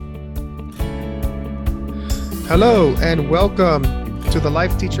Hello and welcome to the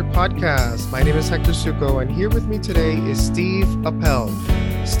Life Teacher Podcast. My name is Hector and here with me today is Steve Appell.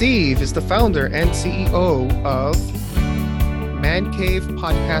 Steve is the founder and CEO of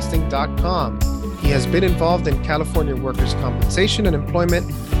mancavepodcasting.com. He has been involved in California workers' compensation and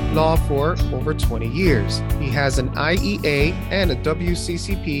employment law for over 20 years. He has an IEA and a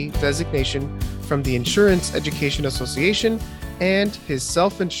WCCP designation from the Insurance Education Association and his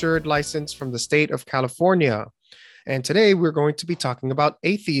self-insured license from the state of California. And today we're going to be talking about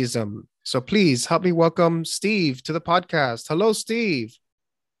atheism. So please help me welcome Steve to the podcast. Hello, Steve.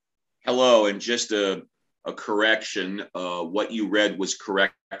 Hello, and just a correction. What you read was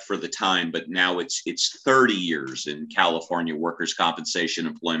correct for the time, but now it's 30 years in California workers' compensation,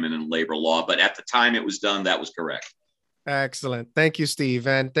 employment, and labor law. But at the time it was done, that was correct. Excellent. Thank you, Steve.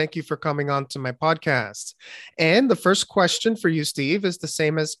 And thank you for coming on to my podcast. And the first question for you, Steve, is the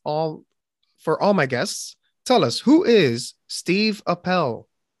same as for all my guests. Tell us, who is Steve Appell?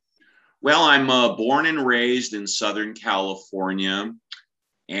 Well, I'm born and raised in Southern California,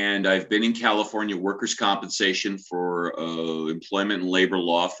 and I've been in California workers' compensation for employment and labor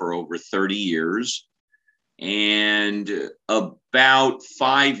law for over 30 years. And about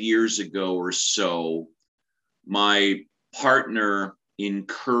 5 years ago or so, my partner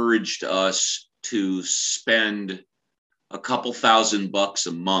encouraged us to spend a couple $1,000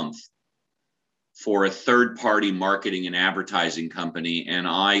 a month for a third-party marketing and advertising company, and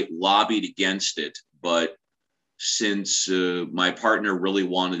I lobbied against it. But since my partner really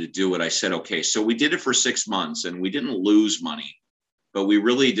wanted to do it, I said, okay. So we did it for 6 months, and we didn't lose money, but we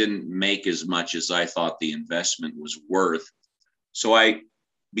really didn't make as much as I thought the investment was worth. So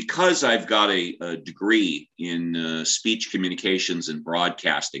because I've got a degree in speech communications and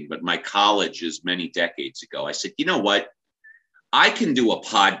broadcasting, but my college is many decades ago, I said, you know what? I can do a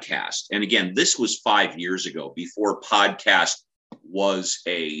podcast. And again, this was 5 years ago, before podcast was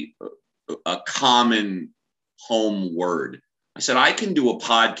a common home word. I said, I can do a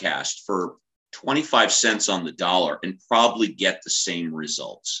podcast for 25 cents on the dollar and probably get the same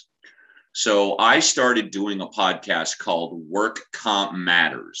results. So I started doing a podcast called Work Comp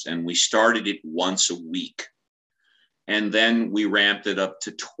Matters, and we started it once a week. And then we ramped it up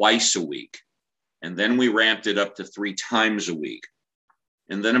to twice a week. And then we ramped it up to 3 times a week.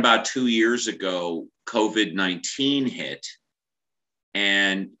 And then about 2 years ago, COVID-19 hit.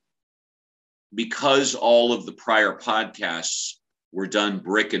 And because all of the prior podcasts were done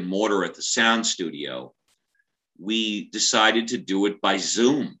brick and mortar at the sound studio, we decided to do it by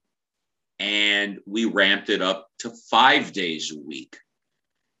Zoom. And we ramped it up to 5 days a week.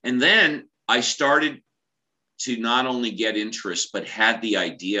 And then I started to not only get interest, but had the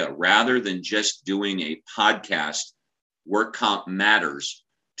idea, rather than just doing a podcast, Work Comp Matters,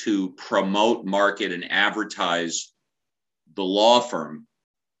 to promote, market, and advertise the law firm,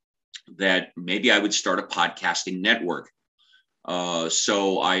 that maybe I would start a podcasting network.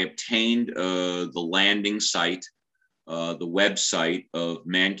 So I obtained the landing site, the website of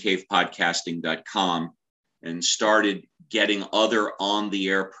mancavepodcasting.com, and started getting other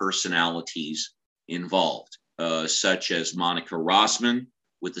on-the-air personalities involved. Such as Monica Rossman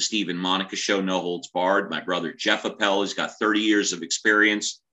with the Steve and Monica Show, No Holds Barred. My brother Jeff Appell has got 30 years of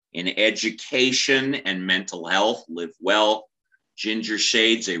experience in education and mental health. Live Well. Ginger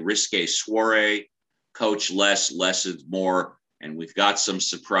Shades, a risque soiree. Coach less is more. And we've got some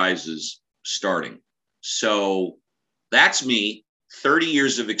surprises starting. So that's me. 30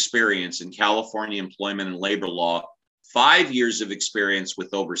 years of experience in California employment and labor law. 5 years of experience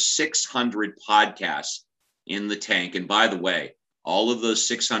with over 600 podcasts in the tank. And by the way, all of those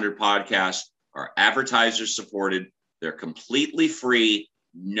 600 podcasts are advertiser supported. They're completely free,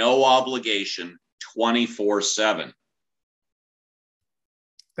 no obligation, 24/7.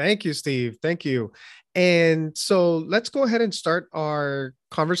 Thank you, Steve. Thank you. And so let's go ahead and start our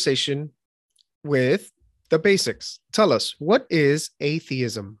conversation with the basics. Tell us, what is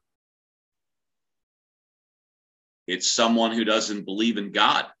atheism? It's someone who doesn't believe in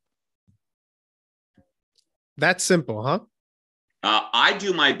God. That's simple, huh? I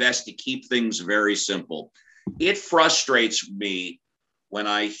do my best to keep things very simple. It frustrates me when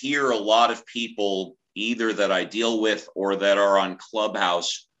I hear a lot of people, either that I deal with or that are on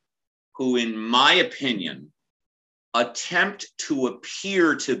Clubhouse, who, in my opinion, attempt to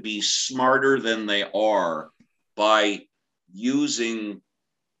appear to be smarter than they are by using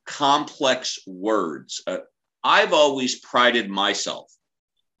complex words. I've always prided myself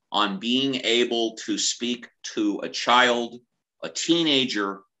on being able to speak to a child, a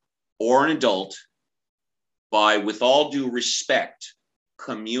teenager, or an adult by, with all due respect,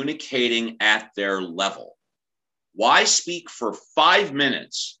 communicating at their level. Why speak for 5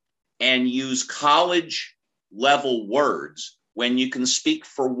 minutes and use college level words when you can speak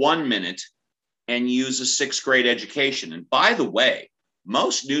for 1 minute and use a 6th grade education? And by the way,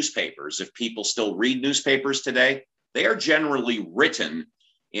 most newspapers, if people still read newspapers today, they are generally written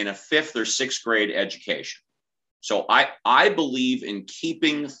in a 5th or 6th grade education. So I believe in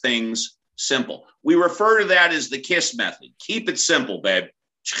keeping things simple. We refer to that as the KISS method. Keep it simple, babe.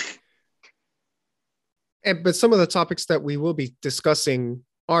 But some of the topics that we will be discussing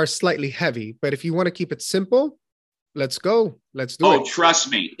are slightly heavy. But if you want to keep it simple, let's go. Let's do it. Oh, trust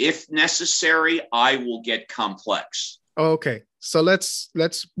me. If necessary, I will get complex. Okay. So let's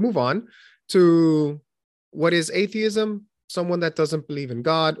move on to what is atheism? Someone that doesn't believe in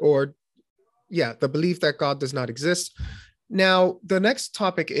God, or the belief that God does not exist. Now, the next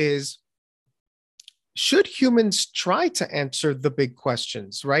topic is, should humans try to answer the big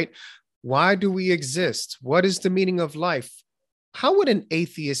questions, right? Why do we exist? What is the meaning of life? How would an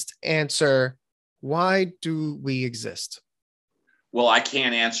atheist answer, why do we exist? Well, I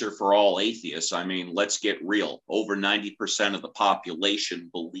can't answer for all atheists. I mean, let's get real. Over 90% of the population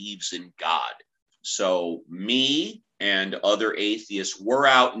believes in God. So me and other atheists were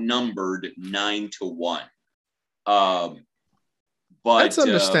outnumbered 9-1. But that's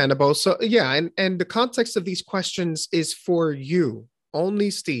understandable. So and the context of these questions is for you only,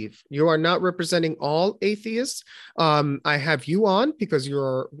 Steve. You are not representing all atheists. I have you on because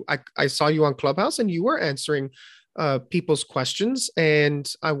I saw you on Clubhouse and you were answering people's questions,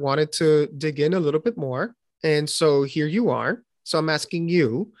 and I wanted to dig in a little bit more. And so here you are. So I'm asking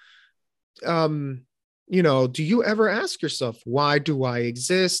you, do you ever ask yourself, why do I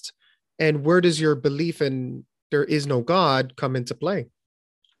exist? And where does your belief in there is no God come into play?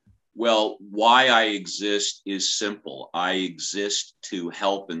 Well, why I exist is simple. I exist to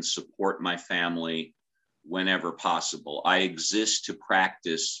help and support my family whenever possible. I exist to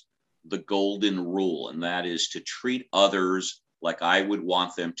practice the golden rule, and that is to treat others like I would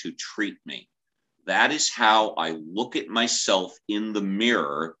want them to treat me. That is how I look at myself in the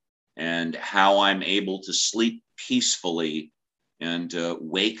mirror and how I'm able to sleep peacefully and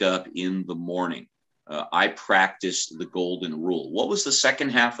wake up in the morning. I practice the golden rule. What was the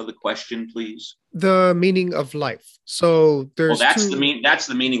second half of the question, please? The meaning of life. So there's that's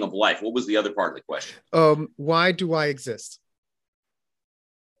the meaning of life. What was the other part of the question? Why do I exist?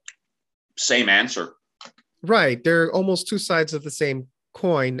 Same answer. Right. They're almost two sides of the same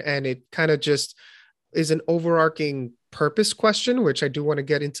coin, and it kind of just is an overarching purpose question, which I do want to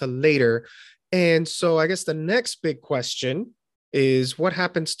get into later. And so I guess the next big question is, what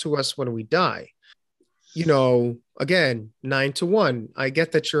happens to us when we die? Again, 9-1. I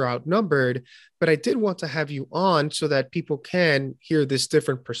get that you're outnumbered, but I did want to have you on so that people can hear this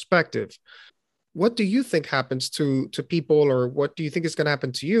different perspective. What do you think happens to people, or what do you think is going to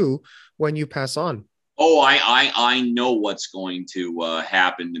happen to you when you pass on? Oh, I know what's going to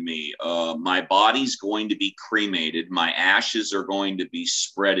happen to me. My body's going to be cremated. My ashes are going to be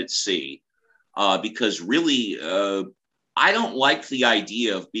spread at sea because really, I don't like the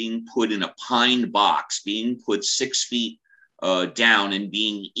idea of being put in a pine box, being put 6 feet down and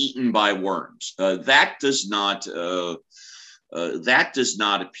being eaten by worms. That does not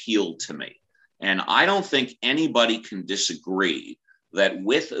appeal to me. And I don't think anybody can disagree that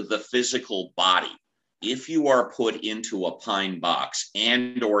with the physical body, if you are put into a pine box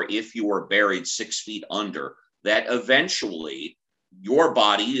and or if you are buried 6 feet under, that eventually your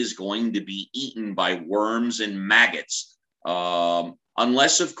body is going to be eaten by worms and maggots.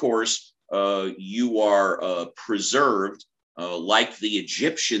 Unless, of course, you are preserved like the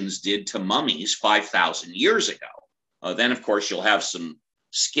Egyptians did to mummies 5,000 years ago. Then, of course, you'll have some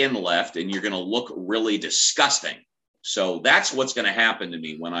skin left and you're going to look really disgusting. So that's what's going to happen to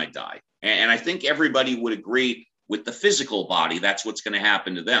me when I die. And I think everybody would agree with the physical body, that's what's going to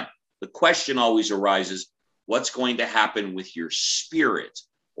happen to them. The question always arises, what's going to happen with your spirit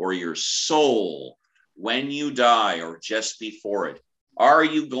or your soul when you die or just before it? Are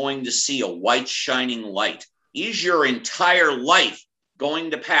you going to see a white shining light? Is your entire life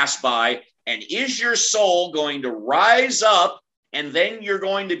going to pass by? And is your soul going to rise up? And then you're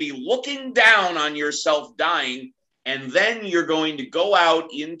going to be looking down on yourself dying. And then you're going to go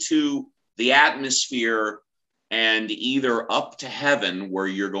out into the atmosphere and either up to heaven, where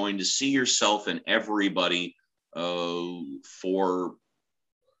you're going to see yourself and everybody for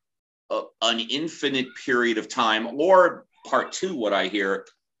an infinite period of time. Or part two, what I hear,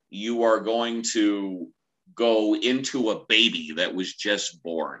 you are going to go into a baby that was just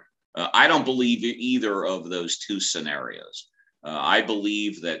born. I don't believe either of those two scenarios. I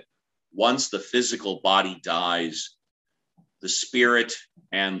believe that once the physical body dies, the spirit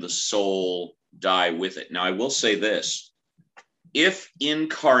and the soul die with it. Now, I will say this. If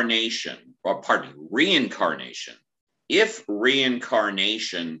reincarnation, if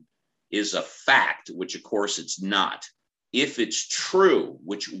reincarnation is a fact, which of course it's not, if it's true,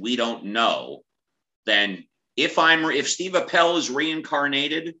 which we don't know, then if Steve Appell is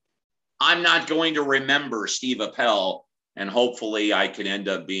reincarnated, I'm not going to remember Steve Appell, and hopefully I can end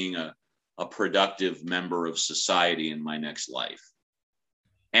up being a productive member of society in my next life.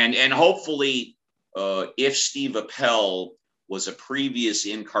 And hopefully, if Steve Appell was a previous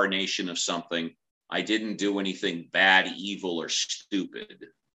incarnation of something, I didn't do anything bad, evil, or stupid.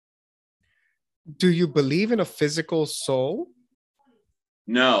 Do you believe in a physical soul?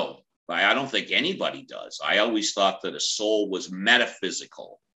 No, I don't think anybody does. I always thought that a soul was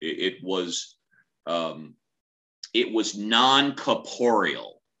metaphysical. It was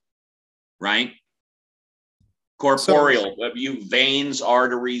non-corporeal, right? Corporeal, you veins,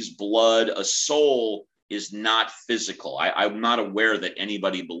 arteries, blood. A soul is not physical. I'm not aware that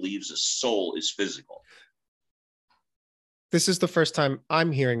anybody believes a soul is physical. This is the first time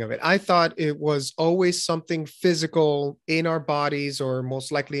I'm hearing of it. I thought it was always something physical in our bodies, or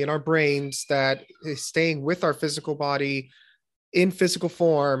most likely in our brains, that is staying with our physical body in physical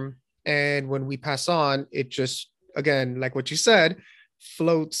form. And when we pass on, it just, again, like what you said,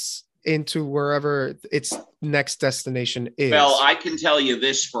 floats into wherever its next destination is. Well, I can tell you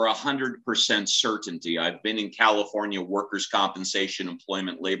this for 100% certainty. I've been in California workers' compensation,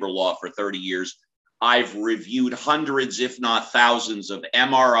 employment, labor law for 30 years. I've reviewed hundreds, if not thousands, of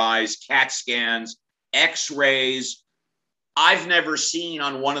MRIs, CAT scans, X-rays. I've never seen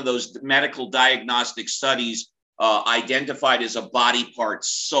on one of those medical diagnostic studies identified as a body part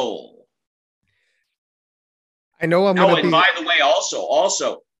soul. I know I'm going to be... by the way,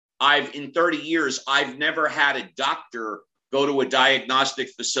 also, in 30 years, I've never had a doctor go to a diagnostic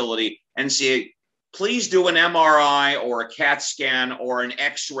facility and say, please do an MRI or a CAT scan or an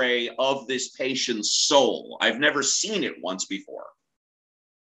X-ray of this patient's soul. I've never seen it once before.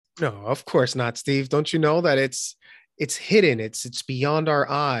 No, of course not, Steve. Don't you know that it's hidden? It's beyond our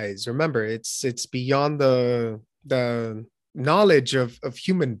eyes. Remember, it's beyond the knowledge of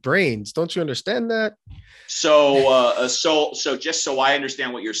human brains. Don't you understand that? So just so I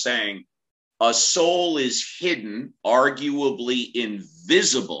understand what you're saying, a soul is hidden, arguably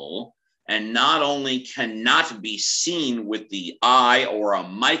invisible, and not only cannot be seen with the eye or a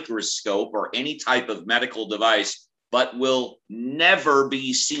microscope or any type of medical device, but will never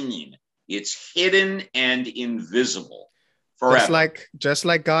be seen. It's hidden and invisible forever. Just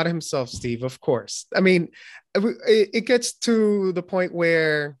like God himself, Steve, of course. I mean, it gets to the point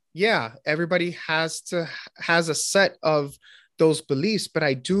where, yeah, everybody has a set of those beliefs, but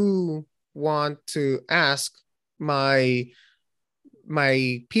I do want to ask my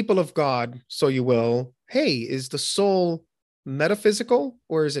people of God, so you will, hey, is the soul metaphysical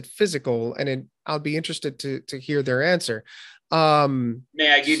or is it physical? And I'll be interested to hear their answer.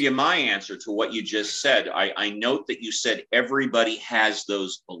 May I give you my answer to what you just said? I note that you said everybody has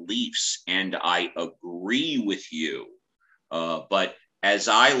those beliefs, and I agree with you. But as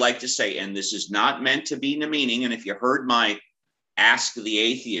I like to say, and this is not meant to be demeaning, and if you heard my Ask the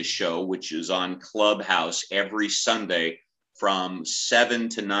Atheist show, which is on Clubhouse every Sunday from 7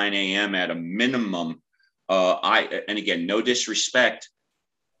 to 9 a.m. at a minimum, and again, no disrespect,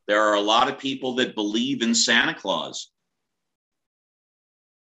 there are a lot of people that believe in Santa Claus.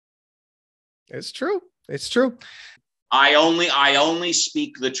 It's true. It's true. I only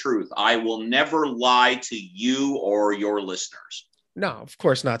speak the truth. I will never lie to you or your listeners. No, of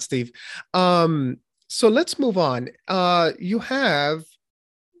course not, Steve. So let's move on. You have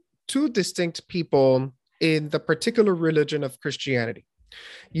two distinct people in the particular religion of Christianity.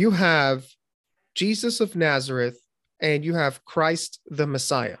 You have Jesus of Nazareth and you have Christ the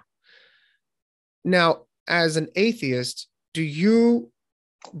Messiah. Now, as an atheist, do you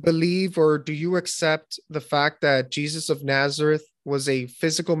believe or do you accept the fact that Jesus of Nazareth was a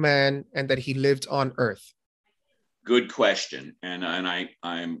physical man and that he lived on earth? Good question. And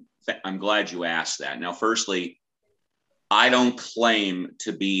I'm glad you asked that. Now, firstly, I don't claim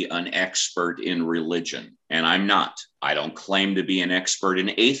to be an expert in religion, and I'm not. I don't claim to be an expert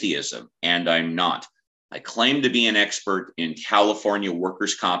in atheism, and I'm not. I claim to be an expert in California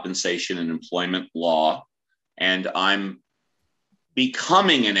workers' compensation and employment law, and I'm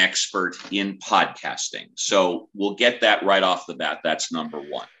becoming an expert in podcasting. So we'll get that right off the bat. That's number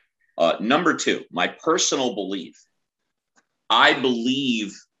one. Number two, my personal belief. I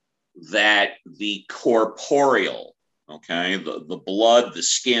believe that the corporeal, Okay, the blood, the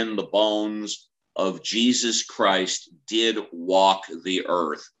skin, the bones of Jesus Christ did walk the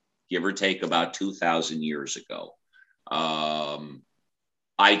earth, give or take about 2,000 years ago.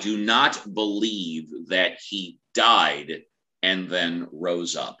 I do not believe that he died and then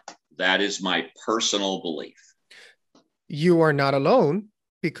rose up. That is my personal belief. You are not alone,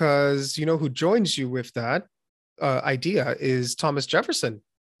 because you know who joins you with that idea is Thomas Jefferson.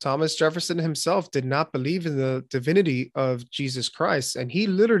 Thomas Jefferson himself did not believe in the divinity of Jesus Christ, and he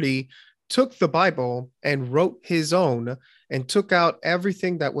literally took the Bible and wrote his own and took out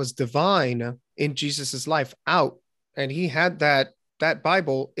everything that was divine in Jesus's life out, and he had that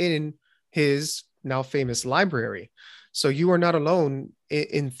Bible in his now famous library. So you are not alone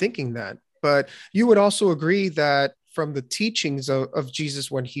in thinking that. But you would also agree that from the teachings of Jesus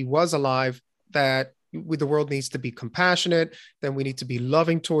when he was alive, that the world needs to be compassionate, then we need to be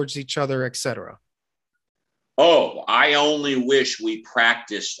loving towards each other, etc. Oh, I only wish we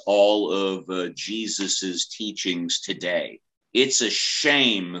practiced all of Jesus's teachings today. It's a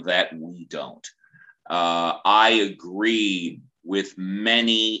shame that we don't. I agree with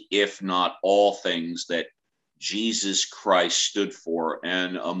many, if not all, things that Jesus Christ stood for.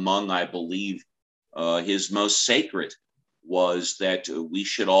 And among, I believe, his most sacred was that we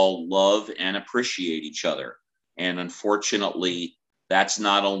should all love and appreciate each other. And unfortunately, that's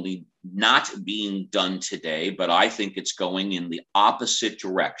not only not being done today, but I think it's going in the opposite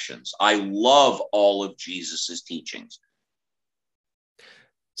directions. I love all of Jesus's teachings.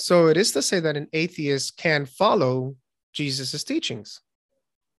 So it is to say that an atheist can follow Jesus's teachings.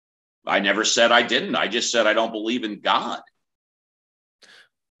 I never said I didn't. I just said I don't believe in God.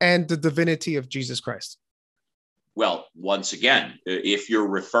 And the divinity of Jesus Christ. Well, once again, if you're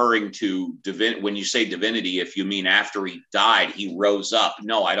referring to when you say divinity, if you mean after he died, he rose up.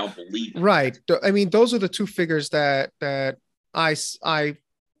 No, I don't believe in right. that. I mean, those are the two figures that I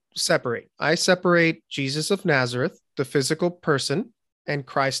separate. I separate Jesus of Nazareth, the physical person, and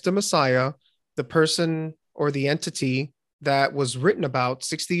Christ the Messiah, the person or the entity that was written about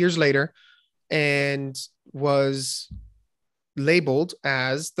 60 years later and was labeled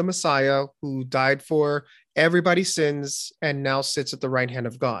as the Messiah who died for everybody's sins and now sits at the right hand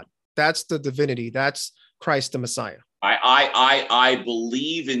of God. That's the divinity. That's Christ the Messiah. I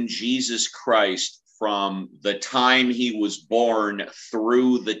believe in Jesus Christ from the time he was born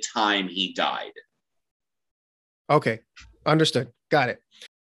through the time he died. Okay, understood. Got it.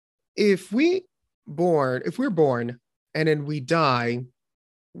 If we're born and then we die,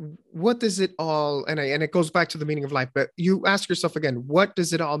 what does it all, and it goes back to the meaning of life, but you ask yourself again, what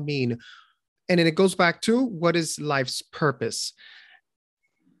does it all mean? And then it goes back to, what is life's purpose?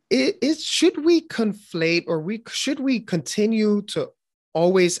 Should we conflate, or should we continue to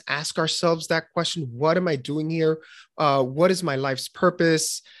always ask ourselves that question? What am I doing here? What is my life's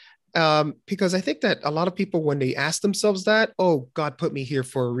purpose? Because I think that a lot of people, when they ask themselves that, oh, God put me here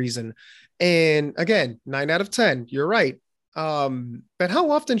for a reason. And again, 9 out of 10, you're right. But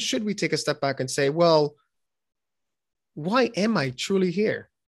how often should we take a step back and say, well, why am I truly here?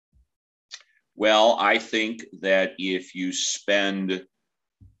 Well, I think that if you spend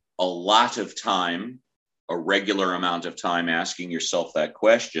a lot of time, a regular amount of time asking yourself that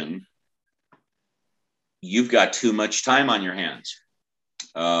question, you've got too much time on your hands.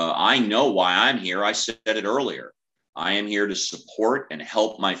 I know why I'm here. I said it earlier. I am here to support and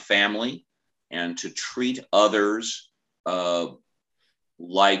help my family and to treat others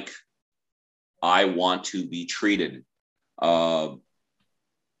like I want to be treated.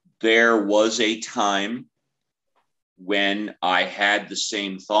 There was a time when I had the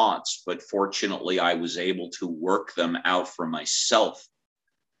same thoughts, but fortunately I was able to work them out for myself.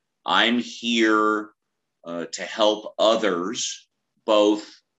 I'm here to help others, both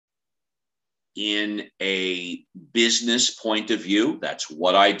in a business point of view. That's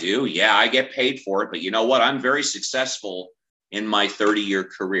what I do. Yeah, I get paid for it, but you know what? I'm very successful in my 30-year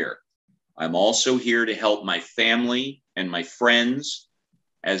career. I'm also here to help my family and my friends,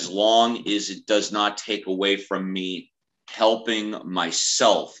 as long as it does not take away from me helping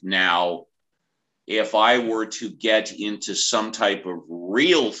myself. Now, if I were to get into some type of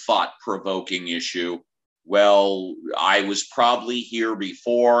real thought-provoking issue, well, I was probably here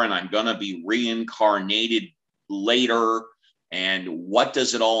before and I'm going to be reincarnated later. And what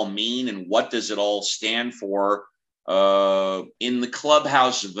does it all mean? And what does it all stand for? In the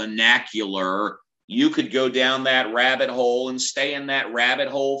clubhouse vernacular, you could go down that rabbit hole and stay in that rabbit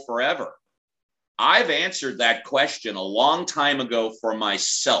hole forever. I've answered that question a long time ago for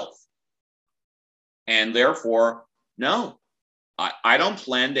myself. And therefore, no, I don't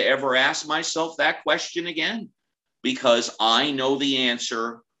plan to ever ask myself that question again. because I know the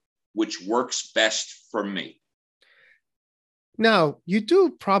answer, which works best for me. Now, you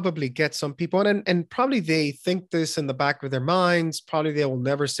do probably get some people, and probably they think this in the back of their minds. Probably they will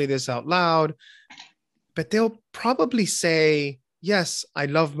never say this out loud, but they'll probably say, yes, I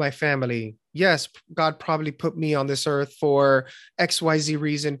love my family. Yes, God probably put me on this earth for XYZ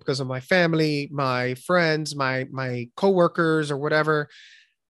reason because of my family, my friends, my coworkers, or whatever.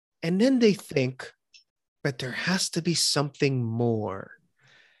 And then they think, but there has to be something more.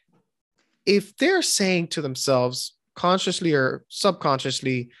 If they're saying to themselves, consciously or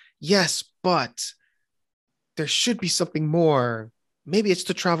subconsciously, yes, but there should be something more. Maybe it's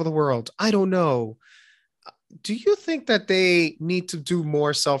to travel the world. I don't know. Do you think that they need to do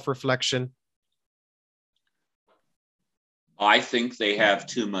more self-reflection? I think they have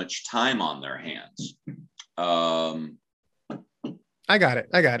too much time on their hands. I got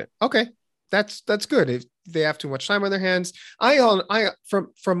it. Okay. That's good. If they have too much time on their hands,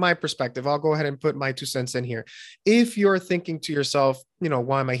 from my perspective, I'll go ahead and put my 2 cents in here. If you're thinking to yourself,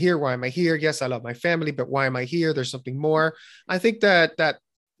 why am I here? Why am I here? Yes, I love my family, but why am I here? There's something more. I think that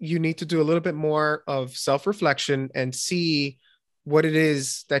you need to do a little bit more of self-reflection and see what it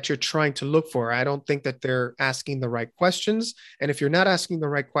is that you're trying to look for. I don't think that they're asking the right questions. And if you're not asking the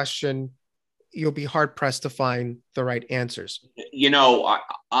right question, you'll be hard pressed to find the right answers.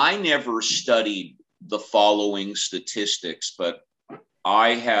 I never studied the following statistics, but I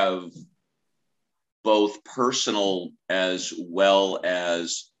have both personal as well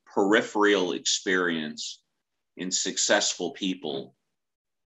as peripheral experience in successful people.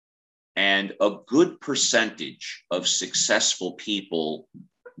 And a good percentage of successful people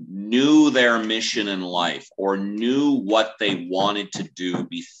knew their mission in life or knew what they wanted to do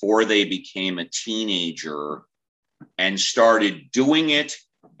before they became a teenager and started doing it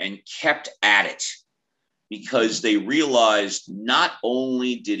and kept at it because they realized not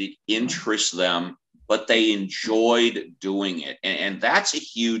only did it interest them, but they enjoyed doing it. And that's a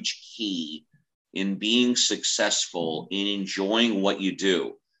huge key in being successful, in enjoying what you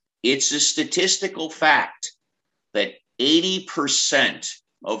do. It's a statistical fact that 80%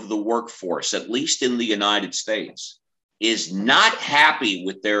 of the workforce, at least in the United States, is not happy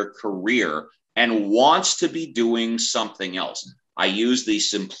with their career and wants to be doing something else. I use the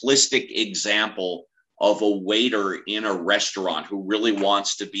simplistic example of a waiter in a restaurant who really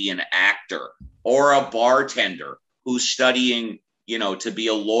wants to be an actor, or a bartender who's studying, to be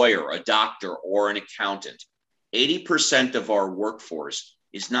a lawyer, a doctor, or an accountant. 80% of our workforce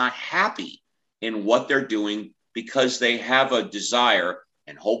is not happy in what they're doing because they have a desire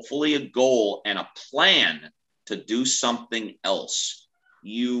and hopefully a goal and a plan to do something else.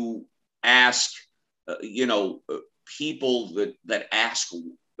 You ask, people that ask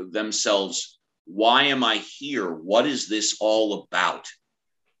themselves, why am I here? What is this all about?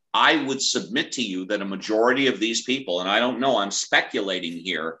 I would submit to you that a majority of these people, and I don't know, I'm speculating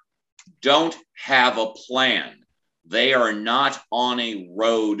here, don't have a plan. They are not on a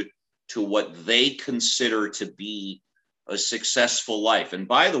road to what they consider to be a successful life. And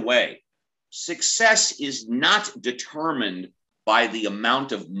by the way, success is not determined by the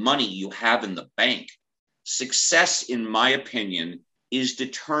amount of money you have in the bank. Success, in my opinion, is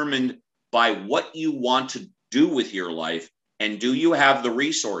determined by what you want to do with your life. And do you have the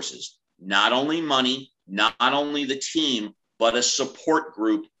resources? Not only money, not only the team, but a support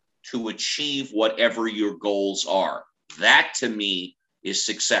group to achieve whatever your goals are. That, to me, is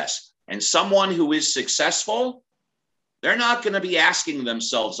success. And someone who is successful, they're not going to be asking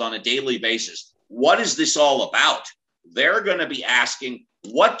themselves on a daily basis, what is this all about? They're going to be asking,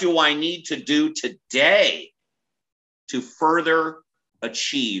 what do I need to do today to further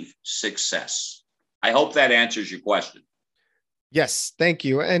achieve success? I hope that answers your question. Yes, thank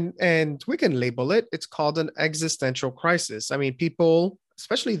you. And we can label it. It's called an existential crisis. I mean, people,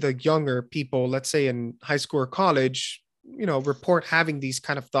 especially the younger people, let's say in high school or college, report having these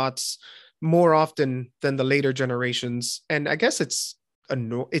kind of thoughts more often than the later generations. And I guess it's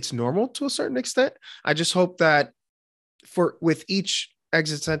normal to a certain extent. I just hope that with each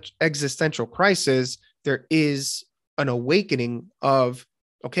existential crisis, there is an awakening of,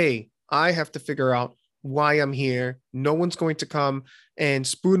 okay, I have to figure out why I'm here. No one's going to come and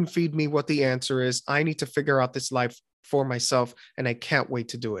spoon feed me what the answer is. I need to figure out this life for myself, and I can't wait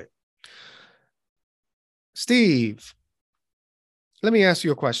to do it. Steve, let me ask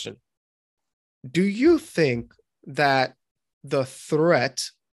you a question. Do you think that the threat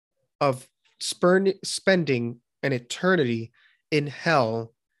of spending an eternity in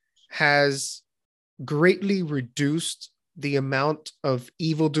hell has greatly reduced the amount of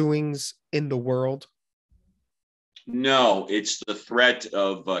evil doings in the world? No, it's the threat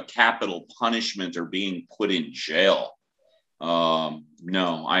of capital punishment or being put in jail.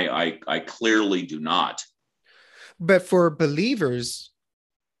 No, I clearly do not. But for believers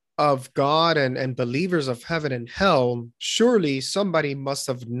of God and believers of heaven and hell, surely somebody must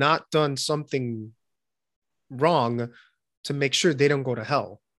have not done something wrong to make sure they don't go to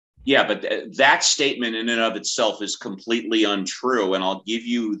hell. Yeah, but that statement in and of itself is completely untrue. And I'll give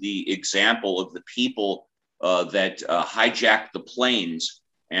you the example of the people that hijacked the planes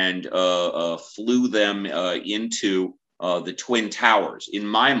and flew them into the Twin Towers. In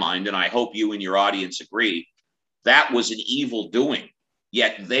my mind, and I hope you and your audience agree, that was an evil doing.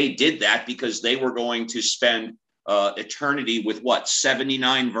 Yet they did that because they were going to spend eternity with what,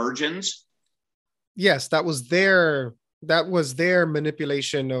 79 virgins? Yes, that was their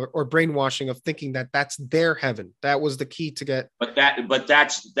manipulation or brainwashing of thinking that that's their heaven. That was the key to get. But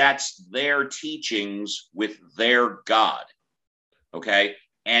that's their teachings with their God. Okay.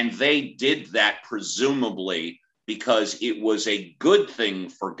 And they did that presumably because it was a good thing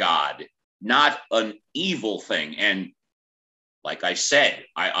for God, not an evil thing. And like I said,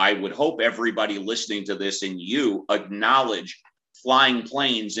 I would hope everybody listening to this and you acknowledge flying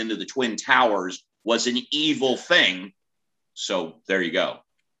planes into the Twin Towers was an evil thing. So there you go.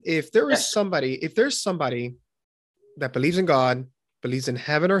 If there's somebody that believes in God, believes in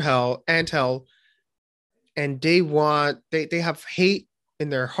heaven or hell, and they have hate in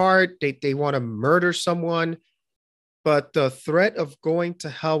their heart, they want to murder someone, but the threat of going to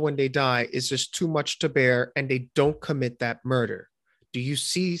hell when they die is just too much to bear, and they don't commit that murder. Do you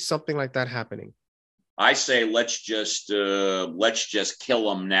see something like that happening? I say let's just kill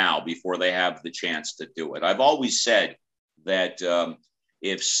them now before they have the chance to do it. I've always said that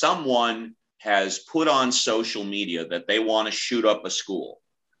if someone has put on social media that they want to shoot up a school,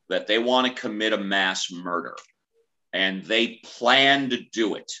 that they want to commit a mass murder, and they plan to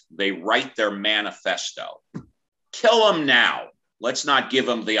do it, they write their manifesto. Kill them now. Let's not give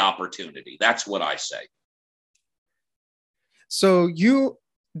them the opportunity. That's what I say. So you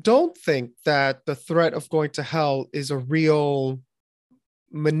don't think that the threat of going to hell is a real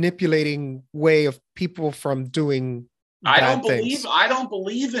manipulating way of people from doing bad things? I don't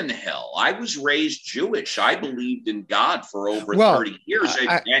believe in hell. I was raised Jewish. I believed in God for over 30 years.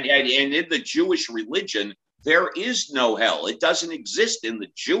 And in the Jewish religion, there is no hell. It doesn't exist in the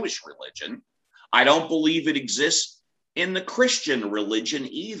Jewish religion. I don't believe it exists in the Christian religion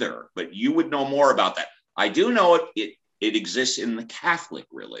either, but you would know more about that. I do know it exists in the Catholic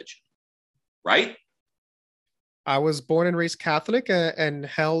religion, right? I was born and raised Catholic, and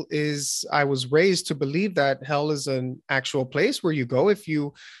I was raised to believe that hell is an actual place where you go if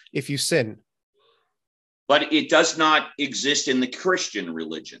you sin. But it does not exist in the Christian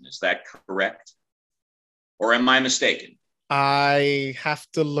religion. Is that correct? Or am I mistaken? I have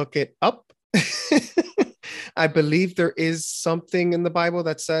to look it up. I believe there is something in the Bible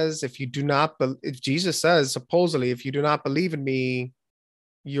that says if Jesus says, supposedly, if you do not believe in me,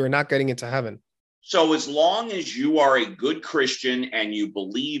 you're not getting into heaven. So as long as you are a good Christian and you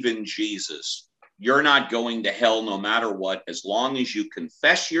believe in Jesus, you're not going to hell no matter what, as long as you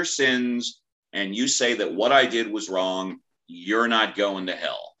confess your sins and you say that what I did was wrong, you're not going to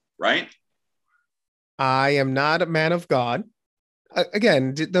hell, right? I am not a man of God.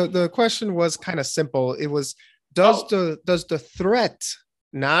 Again, the question was kind of simple. It was, does the threat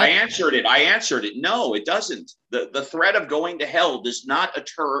not? I answered it. No, it doesn't. The threat of going to hell does not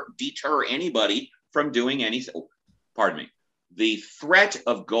deter anybody from doing anything. Oh, pardon me. The threat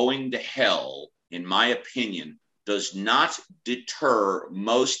of going to hell, in my opinion, does not deter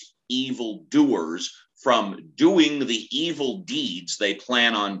most evildoers from doing the evil deeds they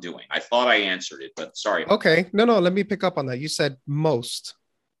plan on doing. I thought I answered it, but sorry. Okay. No, let me pick up on that. You said most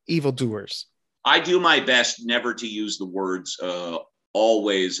evildoers. I do my best never to use the words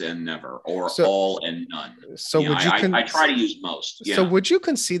always and never, or all and none. So I try to use most. Yeah. So would you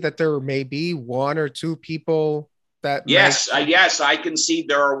concede that there may be one or two people that? Yes, I concede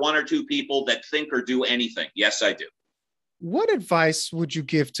there are one or two people that think or do anything. Yes, I do. What advice would you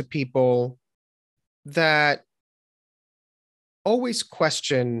give to people that always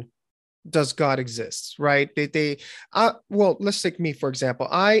question, does God exist? Right? Well, let's take me, for example.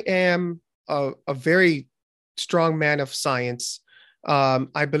 I am a very strong man of science.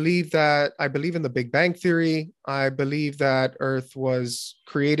 I believe in the Big Bang Theory. I believe that Earth was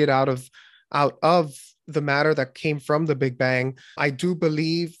created out of the matter that came from the Big Bang. I do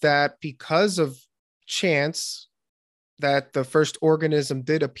believe that because of chance that the first organism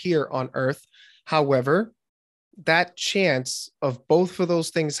did appear on Earth. However, that chance of both of those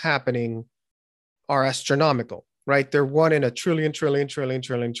things happening are astronomical. right? They're one in a trillion, trillion, trillion,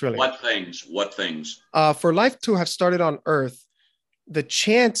 trillion, trillion. What things? What things? For life to have started on Earth, the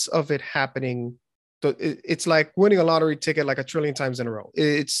chance of it happening, it's like winning a lottery ticket like a trillion times in a row.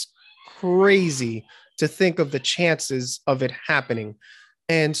 It's crazy to think of the chances of it happening.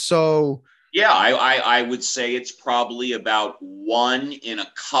 And so, Yeah, I would say it's probably about one in a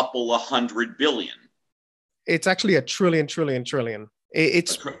couple of 100 billion. it's actually a trillion, trillion, trillion. Really?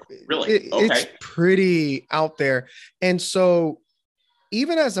 It's Okay. pretty out there. And so,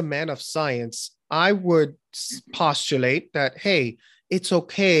 even as a man of science, I would postulate that, hey, it's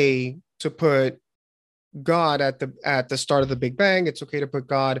okay to put God at the start of the Big Bang. It's okay to put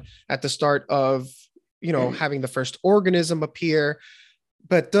God at the start of, having the first organism appear.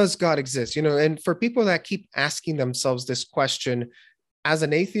 But does God exist? And for people that keep asking themselves this question, as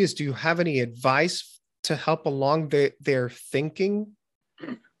an atheist, do you have any advice to help along their thinking?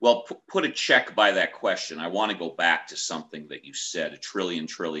 Well, put a check by that question. I want to go back to something that you said, a trillion,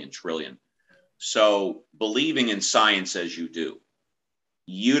 trillion, trillion. So believing in science as you do,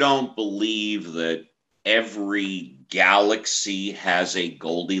 you don't believe that every galaxy has a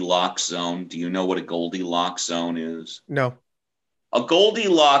Goldilocks zone. Do you know what a Goldilocks zone is? No. A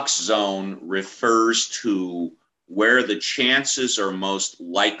Goldilocks zone refers to where the chances are most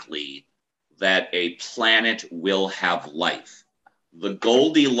likely that a planet will have life. The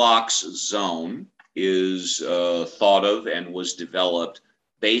Goldilocks zone is thought of and was developed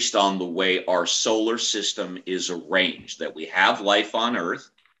based on the way our solar system is arranged, that we have life on Earth.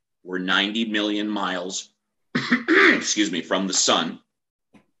 We're 90 million miles, excuse me, from the sun.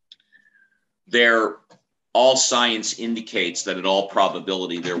 All science indicates that in all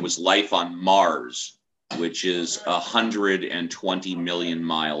probability there was life on Mars, which is 120 million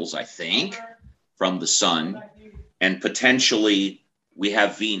miles, I think, from the sun, and potentially we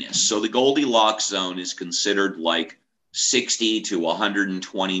have Venus. So the Goldilocks zone is considered like 60 to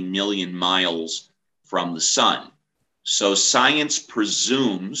 120 million miles from the sun. So science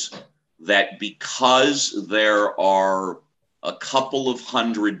presumes that because there are a couple of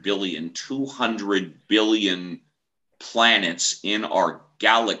 100 billion, 200 billion planets in our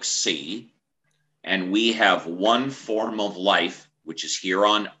galaxy, and we have one form of life, which is here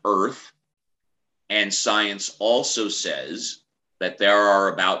on Earth. And science also says that there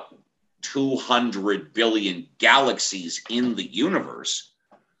are about 200 billion galaxies in the universe,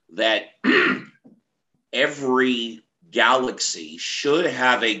 that every galaxy should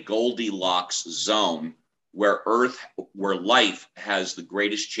have a Goldilocks zone where life has the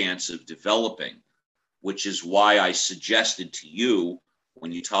greatest chance of developing, which is why I suggested to you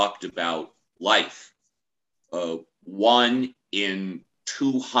when you talked about life, 1 in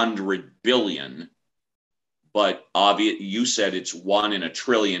 200 billion, but you said it's 1 in a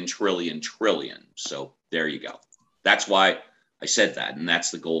trillion, trillion, trillion. So there you go. That's why I said that, and that's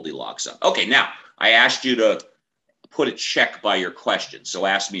the Goldilocks zone. Okay, now I asked you to put a check by your question, so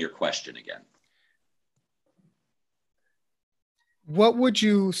ask me your question again. What would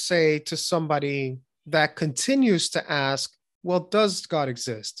you say to somebody that continues to ask, well, does God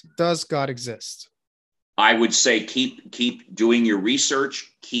exist? Does God exist? I would say keep doing your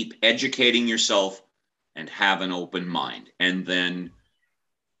research, keep educating yourself, and have an open mind. And then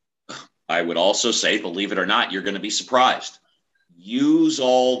I would also say, believe it or not, you're going to be surprised. Use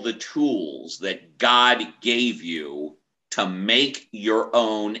all the tools that God gave you to make your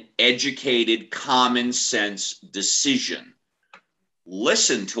own educated, common sense decision.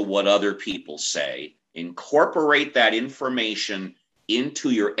 Listen to what other people say, incorporate that information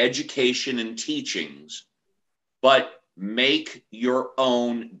into your education and teachings, but make your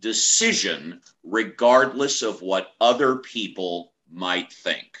own decision regardless of what other people might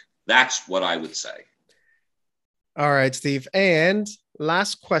think. That's what I would say. All right, Steve. And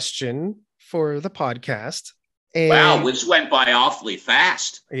last question for the podcast. Wow, this went by awfully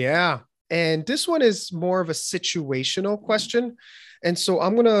fast. Yeah. And this one is more of a situational question. And so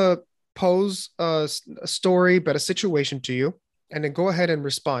I'm going to pose a story, but a situation to you, and then go ahead and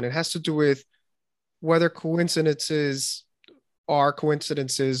respond. It has to do with whether coincidences are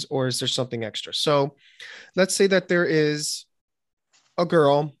coincidences or is there something extra. So let's say that there is a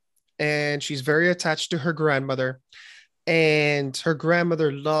girl and she's very attached to her grandmother, and her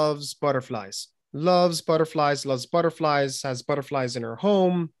grandmother loves butterflies, loves butterflies, has butterflies in her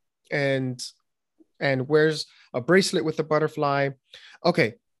home, and wears a bracelet with a butterfly.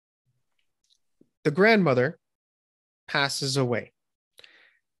 Okay. The grandmother passes away.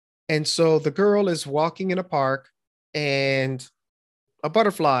 And so the girl is walking in a park and a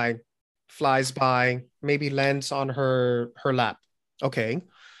butterfly flies by, maybe lands on her lap. Okay.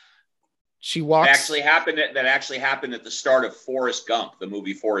 She walks. That actually happened at the start of Forrest Gump, the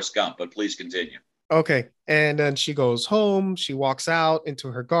movie Forrest Gump. But please continue. Okay. And then she goes home. She walks out into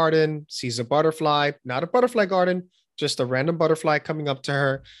her garden, sees a butterfly, not a butterfly garden, just a random butterfly coming up to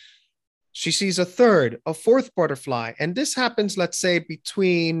her. She sees a fourth butterfly. And this happens, let's say,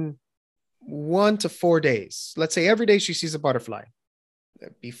 between 1 to 4 days. Let's say every day she sees a butterfly.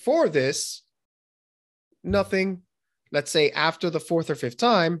 Before this, nothing. Let's say after the fourth or fifth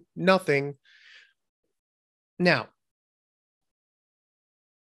time, nothing. Now,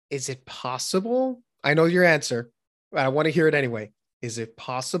 is it possible? I know your answer, but I want to hear it anyway. Is it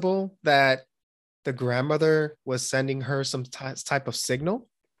possible that the grandmother was sending her some type of signal?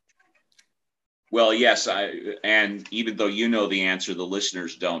 Well, yes, and even though you know the answer, the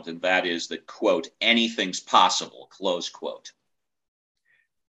listeners don't, and that is that, quote, anything's possible, close quote.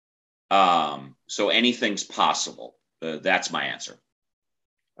 So anything's possible. That's my answer.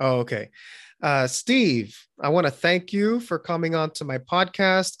 Oh, okay. Steve, I want to thank you for coming on to my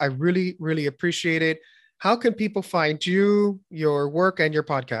podcast. I really, really appreciate it. How can people find you, your work, and your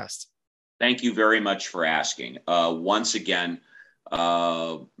podcast? Thank you very much for asking. Once again,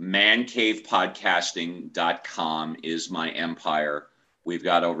 mancavepodcasting.com is my empire. We've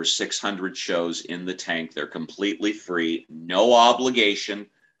got over 600 shows in the tank. They're completely free, no obligation.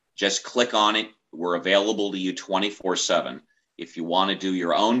 Just click on it. We're available to you 24/7. If you want to do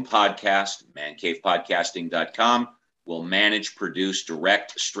your own podcast, mancavepodcasting.com. We'll manage, produce,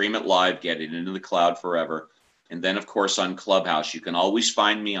 direct, stream it live, get it into the cloud forever. And then, of course, on Clubhouse, you can always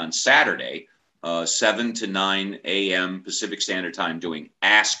find me on Saturday, 7 to 9 a.m. Pacific Standard Time, doing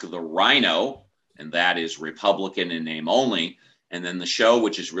Ask the Rhino, and that is Republican in name only. And then the show,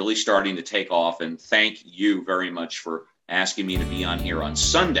 which is really starting to take off, and thank you very much for asking me to be on here on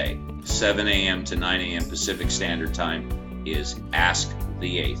Sunday, 7 a.m. to 9 a.m. Pacific Standard Time, is Ask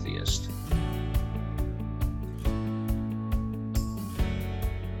the Atheist.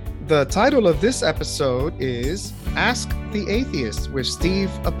 The title of this episode is Ask the Atheist with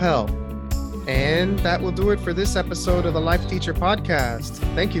Steve Appell. And that will do it for this episode of the Life Teacher Podcast.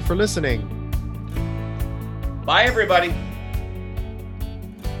 Thank you for listening. Bye, everybody.